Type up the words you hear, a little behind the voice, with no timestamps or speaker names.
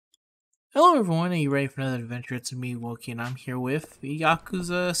Hello everyone, are you ready for another adventure? It's me, Wokey, and I'm here with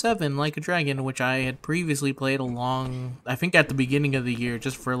Yakuza 7 Like a Dragon, which I had previously played I think at the beginning of the year,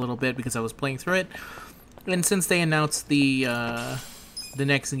 just for a little bit because I was playing through it. And since they announced the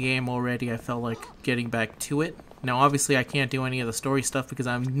next game already, I felt like getting back to it. Now obviously I can't do any of the story stuff because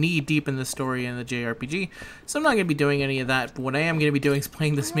I'm knee deep in the story in the JRPG, so I'm not going to be doing any of that, but what I am going to be doing is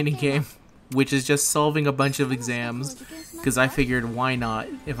playing this mini game, which is just solving a bunch of exams, because I figured why not?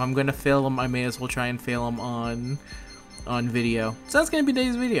 If I'm going to fail them, I may as well try and fail them on video. So that's going to be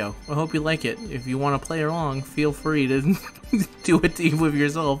today's video. I hope you like it. If you want to play along, feel free to do it with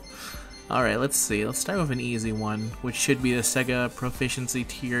yourself. Alright, let's see. Let's start with an easy one, which should be the Sega Proficiency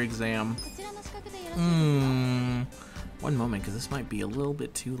Tier exam. One moment, because this might be a little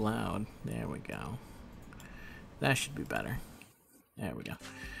bit too loud. There we go. That should be better. There we go.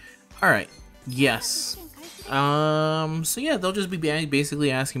 Alright, yes. So yeah, they'll just be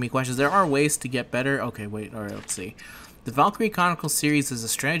basically asking me questions. There are ways to get better. Okay, wait, alright, let's see. The Valkyrie Chronicles series is a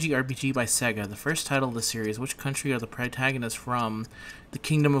strategy RPG by Sega, the first title of the series. Which country are the protagonists from? The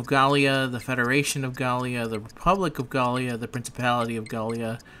Kingdom of Gallia, the Federation of Gallia, the Republic of Gallia, the Principality of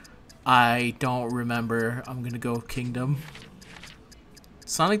Gallia. I don't remember. I'm gonna go with Kingdom.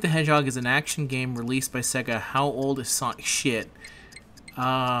 Sonic the Hedgehog is an action game released by Sega. How old is Sonic? Shit.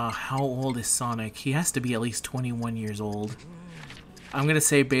 How old is Sonic? He has to be at least 21 years old. I'm gonna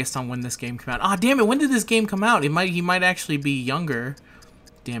say based on when this game came out. Ah, damn it! When did this game come out? He might actually be younger.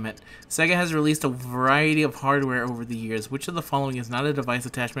 Damn it. Sega has released a variety of hardware over the years. Which of the following is not a device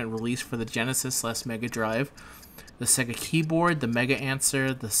attachment released for the Genesis/Mega Drive? The Sega Keyboard, the Mega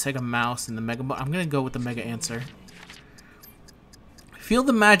Answer, the Sega Mouse, and the Mega... I'm gonna go with the Mega Answer. Feel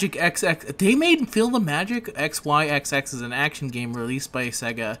the Magic XX. They made Feel the Magic XYXX is an action game released by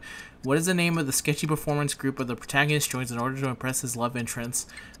Sega. What is the name of the sketchy performance group of the protagonist joins in order to impress his love interests?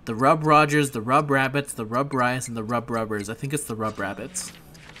 The Rub Rogers, the Rub Rabbits, the Rub Ryes, and the Rub Rubbers. I think it's the Rub Rabbits.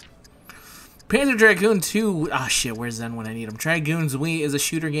 Panzer Dragoon 2. Ah, shit, where's Zen when I need him? Dragoon's Wii is a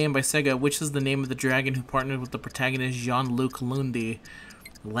shooter game by Sega. Which is the name of the dragon who partnered with the protagonist Jean-Luc Lundy?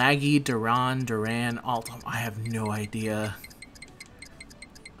 Laggy, Duran, Altum. I have no idea.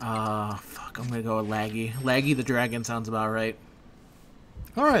 Fuck, I'm gonna go with Laggy. Laggy the dragon sounds about right.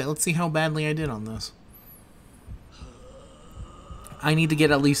 Alright, let's see how badly I did on this. I need to get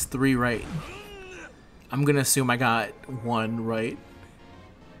at least 3 right. I'm gonna assume I got 1 right.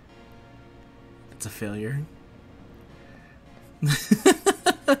 It's a failure.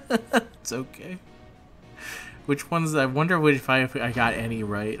 It's okay. Which ones? I wonder if I got any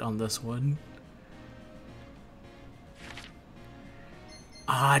right on this one.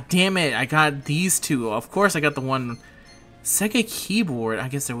 Ah, damn it. I got these 2. Of course I got the one. Sega Keyboard. I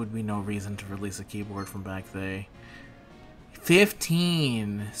guess there would be no reason to release a keyboard from back then.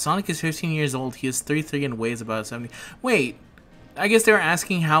 15. Sonic is 15 years old. He is 33 and weighs about 70. Wait. I guess they were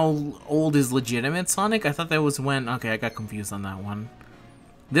asking how old is legitimate Sonic? I thought that was when... Okay, I got confused on that one.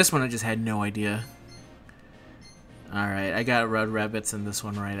 This one I just had no idea. Alright, I got Red Rabbits in this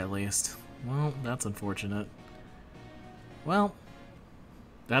one right at least. Well, that's unfortunate. Well,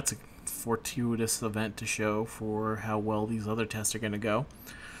 that's a fortuitous event to show for how well these other tests are going to go.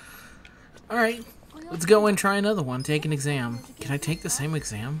 Alright, let's go and try another one. Take an exam. Can I take the same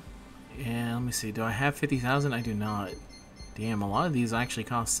exam? Yeah, let me see. Do I have 50,000? I do not. Damn, a lot of these actually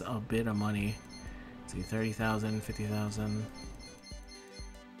cost a bit of money. Let's see, 30,000, 50,000.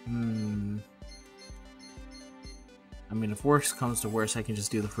 I mean, if worse comes to worse, I can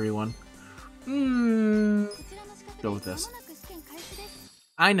just do the free one. Go with this.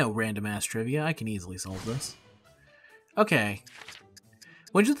 I know random ass trivia. I can easily solve this. Okay.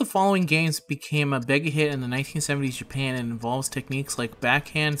 Which of the following games became a mega hit in the 1970s Japan and involves techniques like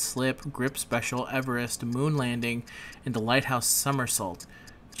backhand, slip, grip special, Everest, moon landing, and the lighthouse somersault?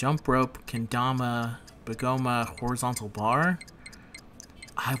 Jump rope, kendama, bagoma, horizontal bar?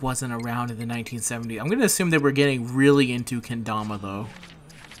 I wasn't around in the 1970s. I'm going to assume they were getting really into kendama, though.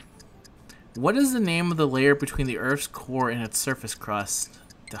 What is the name of the layer between the Earth's core and its surface crust?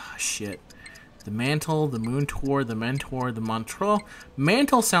 Ah, shit. The Mantle, the Moon Tour, the Mentor, the Montreux.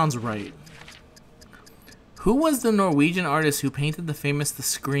 Mantle sounds right. Who was the Norwegian artist who painted the famous The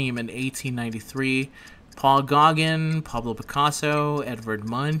Scream in 1893? Paul Gauguin, Pablo Picasso, Edvard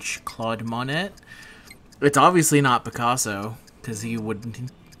Munch, Claude Monet? It's obviously not Picasso, because he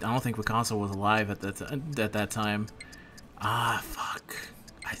wouldn't... I don't think Picasso was alive at that time. Ah, fuck.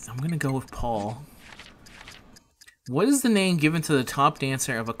 I'm gonna go with Paul. What is the name given to the top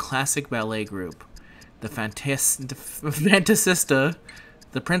dancer of a classic ballet group? The Fantasista,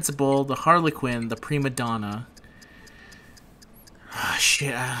 the Principal, the Harlequin, the Prima Donna. Ah,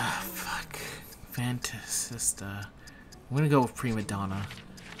 shit. Ah, fuck. Fantasista. I'm gonna go with Prima Donna.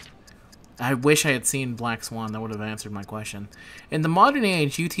 I wish I had seen Black Swan. That would have answered my question. In the modern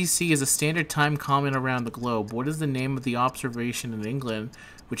age, UTC is a standard time common around the globe. What is the name of the observation in England,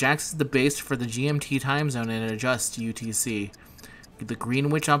 which acts as the base for the GMT time zone and adjusts UTC? The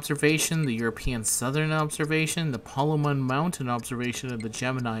Greenwich observation, the European Southern observation, the Palomon Mountain observation, and the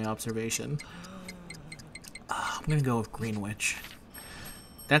Gemini observation. I'm gonna go with Greenwich.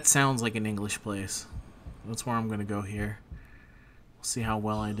 That sounds like an English place. That's where I'm gonna go here. We'll see how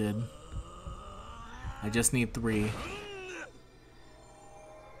well I did. I just need 3.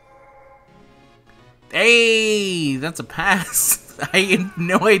 Hey, that's a pass. I had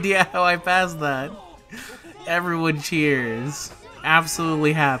no idea how I passed that. Everyone cheers.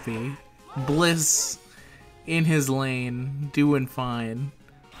 Absolutely happy. Bliss in his lane, doing fine.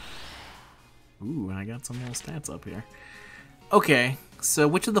 Ooh, I got some little stats up here. Okay, so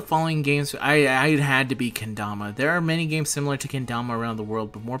which of the following games... I had to be Kendama. There are many games similar to Kendama around the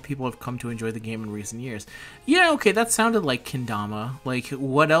world, but more people have come to enjoy the game in recent years. Yeah, okay, that sounded like Kendama. Like,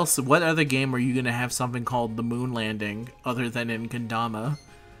 what else? What other game are you going to have something called the moon landing other than in Kendama?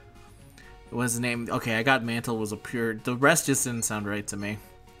 What was the name? Okay, I got Mantle was a pure... The rest just didn't sound right to me.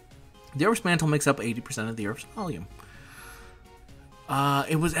 The Earth's mantle makes up 80% of the Earth's volume.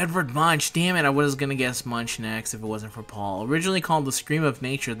 It was Edvard Munch. Damn it, I was gonna guess Munch next if it wasn't for Paul. Originally called The Scream of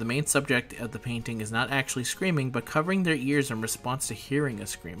Nature, the main subject of the painting is not actually screaming, but covering their ears in response to hearing a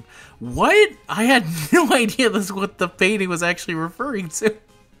scream. What? I had no idea this is what the painting was actually referring to.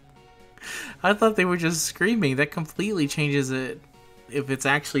 I thought they were just screaming. That completely changes it if it's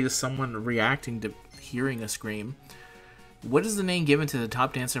actually someone reacting to hearing a scream. What is the name given to the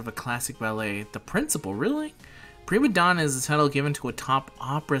top dancer of a classic ballet? The principal, really? Prima Donna is the title given to a top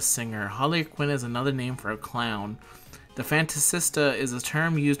opera singer. Harley Quinn is another name for a clown. The Fantasista is a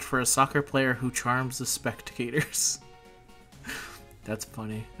term used for a soccer player who charms the spectators. That's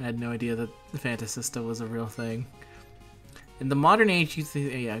funny. I had no idea that the Fantasista was a real thing. In the modern age,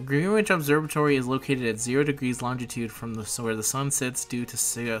 Greenwich Observatory is located at 0 degrees longitude from where the sun sets due to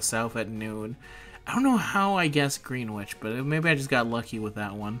south at noon. I don't know how I guessed Greenwich, but maybe I just got lucky with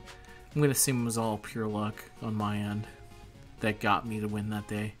that one. I'm going to assume it was all pure luck on my end that got me to win that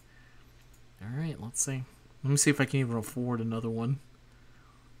day. Alright, let's see. Let me see if I can even afford another one.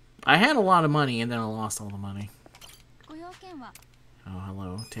 I had a lot of money and then I lost all the money. Oh,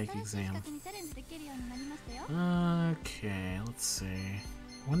 hello. Take exam. Okay, let's see.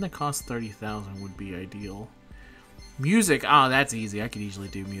 One that costs 30,000 would be ideal. Music. Oh, that's easy. I could easily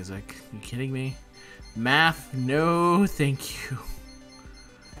do music. You kidding me? Math. No, thank you.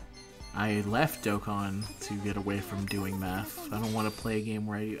 I left Dokkan to get away from doing math. I don't want to play a game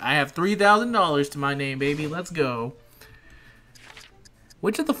where I have $3,000 to my name, baby. Let's go.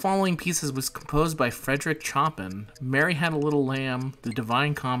 Which of the following pieces was composed by Frederick Chopin? Mary Had a Little Lamb, The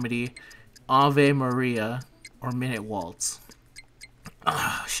Divine Comedy, Ave Maria, or Minute Waltz?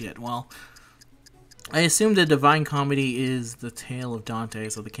 Ah, shit. Well, I assume The Divine Comedy is the tale of Dante,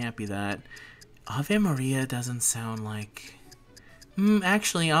 so there can't be that. Ave Maria doesn't sound like...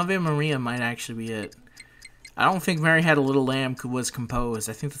 actually, Ave Maria might actually be it. I don't think Mary Had a Little Lamb was composed.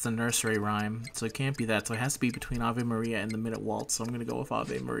 I think that's a nursery rhyme, so it can't be that. So it has to be between Ave Maria and the Minute Waltz, so I'm going to go with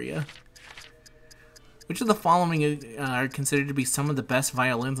Ave Maria. Which of the following are considered to be some of the best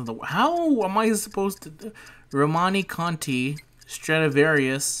violins in the world? How am I supposed to... Romani Conti,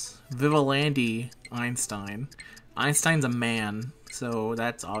 Stradivarius, Vivalandi, Einstein. Einstein's a man, so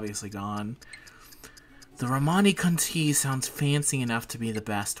that's obviously gone. The Romani Conti sounds fancy enough to be the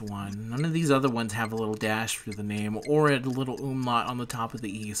best one. None of these other ones have a little dash through the name or a little umlaut on the top of the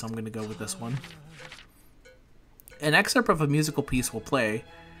E, so I'm going to go with this one. An excerpt of a musical piece will play.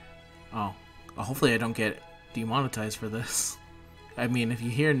 Oh, hopefully I don't get demonetized for this. I mean, if you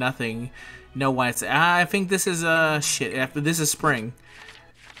hear nothing, know why it's... I think this is, shit, this is spring.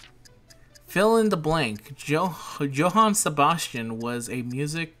 Fill in the blank. Johann Sebastian was a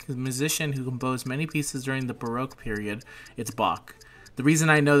musician who composed many pieces during the Baroque period. It's Bach. The reason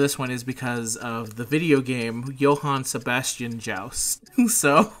I know this one is because of the video game Johann Sebastian Joust.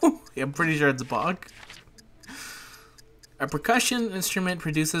 So, I'm pretty sure it's Bach. A percussion instrument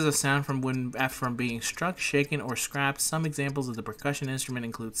produces a sound from being struck, shaken, or scrapped. Some examples of the percussion instrument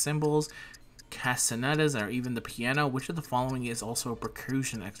include cymbals, castanets, or even the piano. Which of the following is also a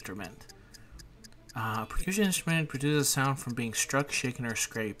percussion instrument? A percussion instrument produces a sound from being struck, shaken, or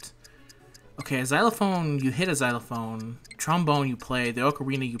scraped. Okay, a xylophone, you hit a xylophone. Trombone, you play. The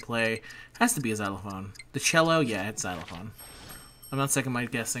ocarina, you play. Has to be a xylophone. The cello, yeah, it's xylophone. I'm not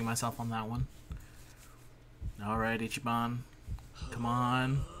second guessing myself on that one. Alright, Ichiban. Come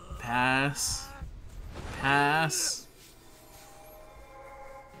on. Pass. Pass.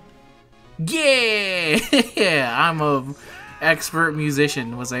 Yeah! I'm a expert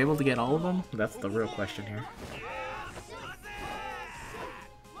musician. Was I able to get all of them? That's the real question here.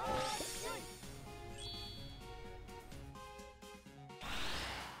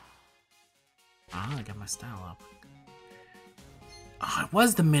 Ah, I got my style up. Oh, it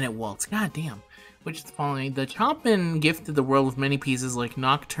was the Minute Waltz. God damn. Which is the following. The Chopin gifted the world with many pieces like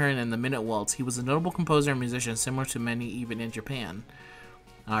Nocturne and the Minute Waltz. He was a notable composer and musician, similar to many even in Japan.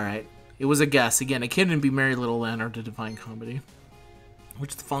 Alright. It was a guess. Again, it couldn't be Merry Little Land or The Divine Comedy.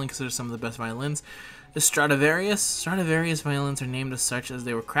 Which of the following considered some of the best violins? The Stradivarius. Stradivarius violins are named as such as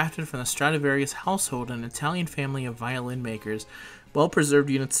they were crafted from the Stradivarius household, an Italian family of violin makers. Well-preserved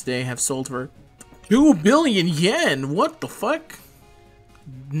units today have sold for 2 billion yen! What the fuck?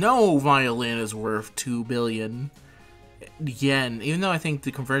 No violin is worth 2 billion yen. Even though I think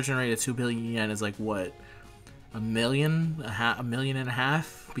the conversion rate of 2 billion yen is like, what? A million and a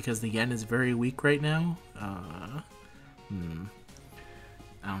half? Because the yen is very weak right now? I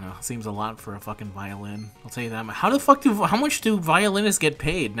don't know. Seems a lot for a fucking violin. I'll tell you that. How much do violinists get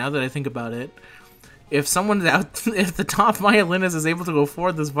paid? Now that I think about it, if someone's out, if the top violinist is able to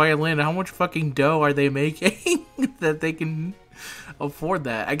afford this violin, how much fucking dough are they making that they can afford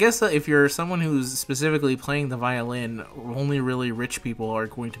that? I guess if you're someone who's specifically playing the violin, only really rich people are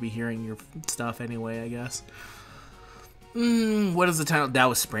going to be hearing your stuff anyway, I guess. What is the title? That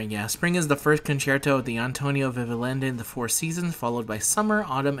was Spring, yeah. Spring is the first concerto of the Antonio Vivaldi in the 4 seasons, followed by summer,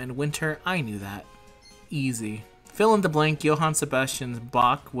 autumn, and winter. I knew that. Easy. Fill in the blank. Johann Sebastian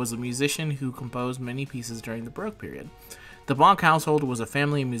Bach was a musician who composed many pieces during the Baroque period. The Bach household was a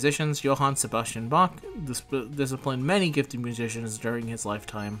family of musicians. Johann Sebastian Bach disciplined many gifted musicians during his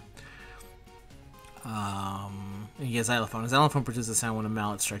lifetime. He has xylophone. His xylophone produces a sound when a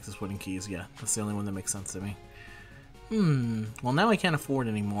mallet strikes his wooden keys. Yeah, that's the only one that makes sense to me. Well, now I can't afford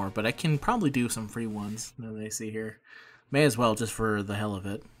any more, but I can probably do some free ones now that I see here. May as well, just for the hell of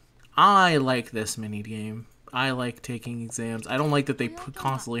it. I like this mini game. I like taking exams. I don't like that they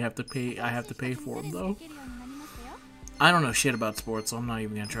constantly have to pay. I have to pay for them, though. I don't know shit about sports, so I'm not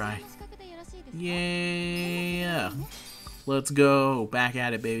even gonna try. Yeah. Let's go. Back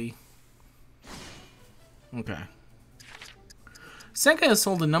at it, baby. Okay. Sega has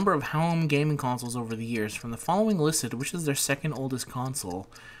sold a number of home gaming consoles over the years. From the following listed, which is their second oldest console?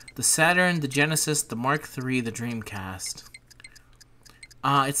 The Saturn, the Genesis, the Mark III, the Dreamcast.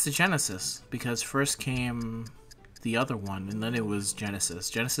 It's the Genesis, because first came the other one, and then it was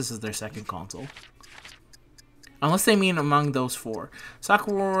Genesis. Genesis is their second console. Unless they mean among those 4.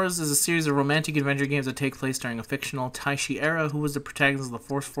 Sakura Wars is a series of romantic adventure games that take place during a fictional Taishi era. Who was the protagonist of the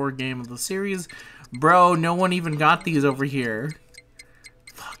first 4 game of the series? Bro, no one even got these over here.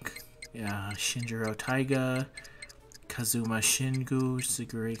 Fuck. Yeah, Shinjiro Taiga, Kazuma Shingu,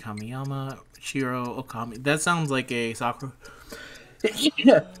 Suguri Kamiyama, Shiro Okami. That sounds like a Sakura.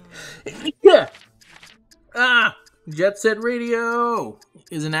 Yeah. Jet Set Radio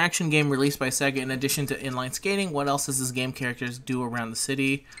is an action game released by Sega in addition to inline skating. What else does this game characters do around the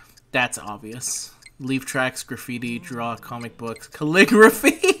city? That's obvious. Leave tracks, graffiti, draw comic books,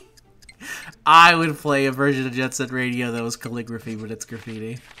 calligraphy. I would play a version of Jet Set Radio that was calligraphy, but it's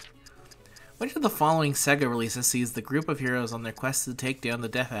graffiti. Which of the following Sega releases sees the group of heroes on their quest to take down the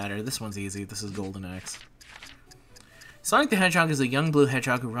Death Adder? This one's easy. This is Golden Axe. Sonic the Hedgehog is a young blue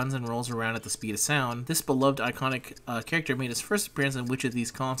hedgehog who runs and rolls around at the speed of sound. This beloved iconic character made his first appearance on which of these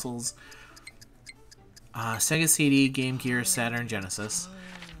consoles? Sega CD, Game Gear, Saturn, Genesis.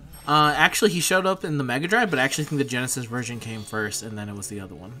 Actually, he showed up in the Mega Drive, but I actually think the Genesis version came first, and then it was the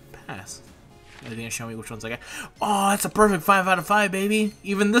other one. Pass. Are they gonna show me which ones I got? Oh, that's a perfect 5 out of 5, baby!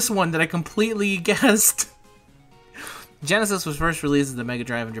 Even this one that I completely guessed! Genesis was first released as the Mega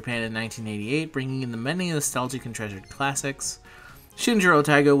Drive in Japan in 1988, bringing in the many nostalgic and treasured classics. Shinjiro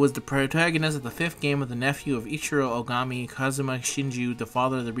Taiga was the protagonist of the 5th game of the nephew of Ichiro Ogami, Kazuma Shinju, the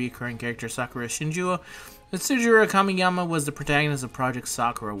father of the recurring character Sakura Shinju, and Suguru Kamiyama was the protagonist of Project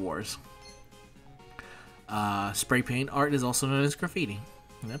Sakura Wars. Spray paint art is also known as graffiti.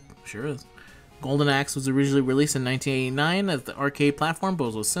 Yep, sure is. Golden Axe was originally released in 1989 as the arcade platform,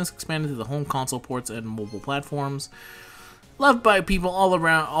 but was since expanded to the home console ports and mobile platforms. Loved by people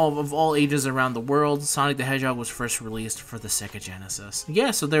of all ages around the world, Sonic the Hedgehog was first released for the Sega Genesis. Yeah,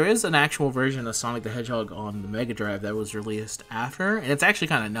 so there is an actual version of Sonic the Hedgehog on the Mega Drive that was released after, and it's actually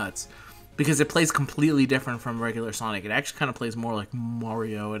kind of nuts, because it plays completely different from regular Sonic. It actually kind of plays more like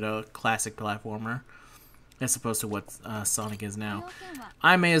Mario at a classic platformer, as opposed to what Sonic is now.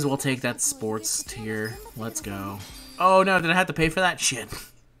 I may as well take that sports tier. Let's go. Oh no, did I have to pay for that? Shit.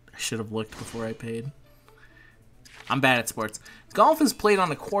 I should have looked before I paid. I'm bad at sports. Golf is played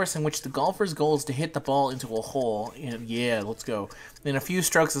on a course in which the golfer's goal is to hit the ball into a hole. And yeah, let's go. In a few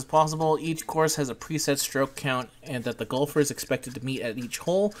strokes as possible, each course has a preset stroke count and that the golfer is expected to meet at each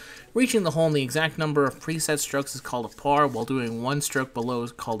hole. Reaching the hole in the exact number of preset strokes is called a par, while doing one stroke below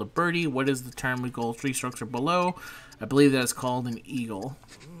is called a birdie. What is the term we go 3 strokes or below? I believe that is called an eagle.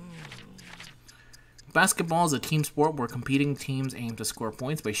 Basketball is a team sport where competing teams aim to score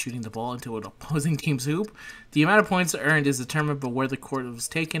points by shooting the ball into an opposing team's hoop. The amount of points earned is determined by where the court was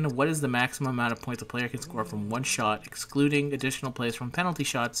taken. What is the maximum amount of points a player can score from one shot, excluding additional plays from penalty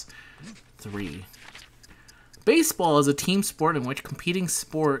shots? 3. Baseball is a team sport in which competing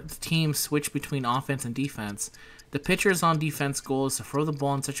teams switch between offense and defense. The pitcher's on defense goal is to throw the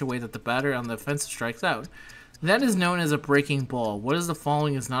ball in such a way that the batter on the offensive strikes out. That is known as a breaking ball. What is the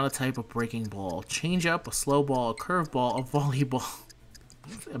following is not a type of breaking ball? Change up, a slow ball, a curve ball, a volleyball.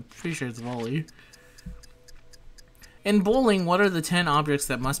 I'm pretty sure it's volley. In bowling, what are the 10 objects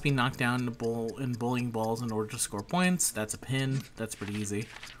that must be knocked down in bowling balls in order to score points? That's a pin. That's pretty easy.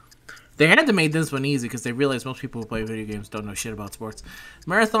 They had to make this one easy because they realized most people who play video games don't know shit about sports.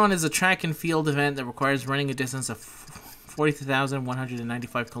 Marathon is a track and field event that requires running a distance of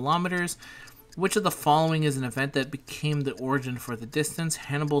 42,195 kilometers. Which of the following is an event that became the origin for the distance?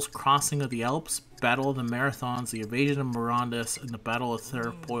 Hannibal's crossing of the Alps, Battle of the Marathons, the invasion of Mirandus, and the Battle of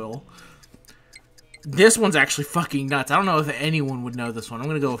Thermopylae. This one's actually fucking nuts. I don't know if anyone would know this one. I'm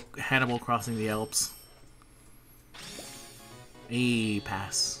gonna go Hannibal crossing the Alps.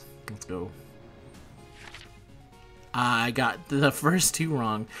 Pass. Let's go. I got the first 2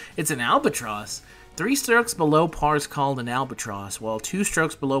 wrong. It's an albatross. 3 strokes below par is called an albatross, while 2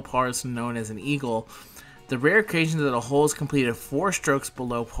 strokes below par is known as an eagle. The rare occasion that a hole is completed 4 strokes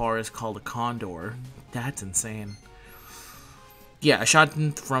below par is called a condor. That's insane. Yeah, a shot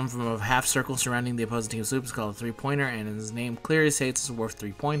from a half circle surrounding the opposing team's loop is called a 3-pointer, and his name clearly states it's worth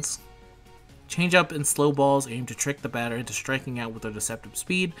 3 points. Change up and slow balls aim to trick the batter into striking out with a deceptive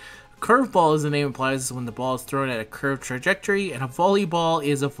speed. A curveball, as the name implies, is when the ball is thrown at a curved trajectory, and a volleyball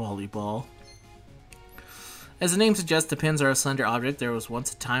is a volleyball. As the name suggests, the pins are a slender object. There was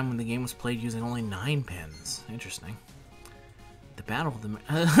once a time when the game was played using only 9 pins. Interesting. The Battle of the...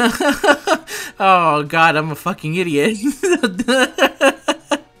 Oh, God, I'm a fucking idiot.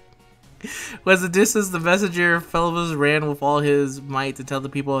 Was the distance the messenger Philebus ran with all his might to tell the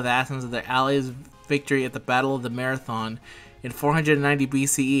people of Athens of their allies' victory at the Battle of the Marathon in 490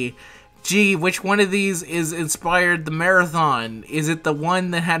 BCE. Gee, which one of these is inspired the marathon? Is it the one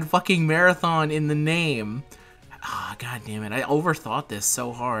that had fucking marathon in the name? Ah, God damn it. I overthought this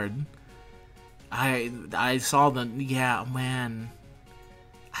so hard. I saw the... Yeah, man.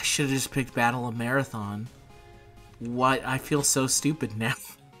 I should have just picked Battle of Marathon. What? I feel so stupid now.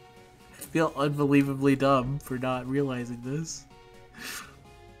 I feel unbelievably dumb for not realizing this.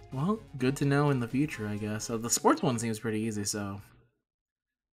 Well, good to know in the future, I guess. So the sports one seems pretty easy, so...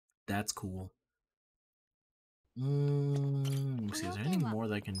 That's cool. Let me see, is there anything more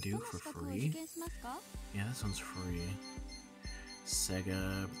that I can do for free? Yeah, this one's free.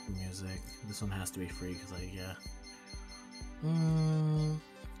 Sega music. This one has to be free because yeah.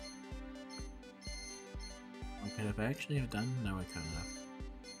 Could have actually have done? No, I couldn't have.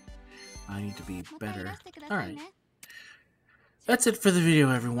 I need to be better. Alright. That's it for the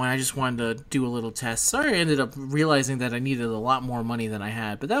video, everyone. I just wanted to do a little test. Sorry I ended up realizing that I needed a lot more money than I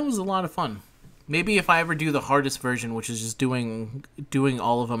had, but that was a lot of fun. Maybe if I ever do the hardest version, which is just doing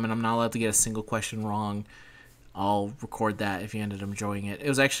all of them and I'm not allowed to get a single question wrong, I'll record that if you ended up enjoying it. It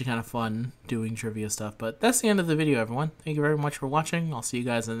was actually kind of fun doing trivia stuff, but that's the end of the video, everyone. Thank you very much for watching. I'll see you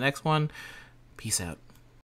guys in the next one. Peace out.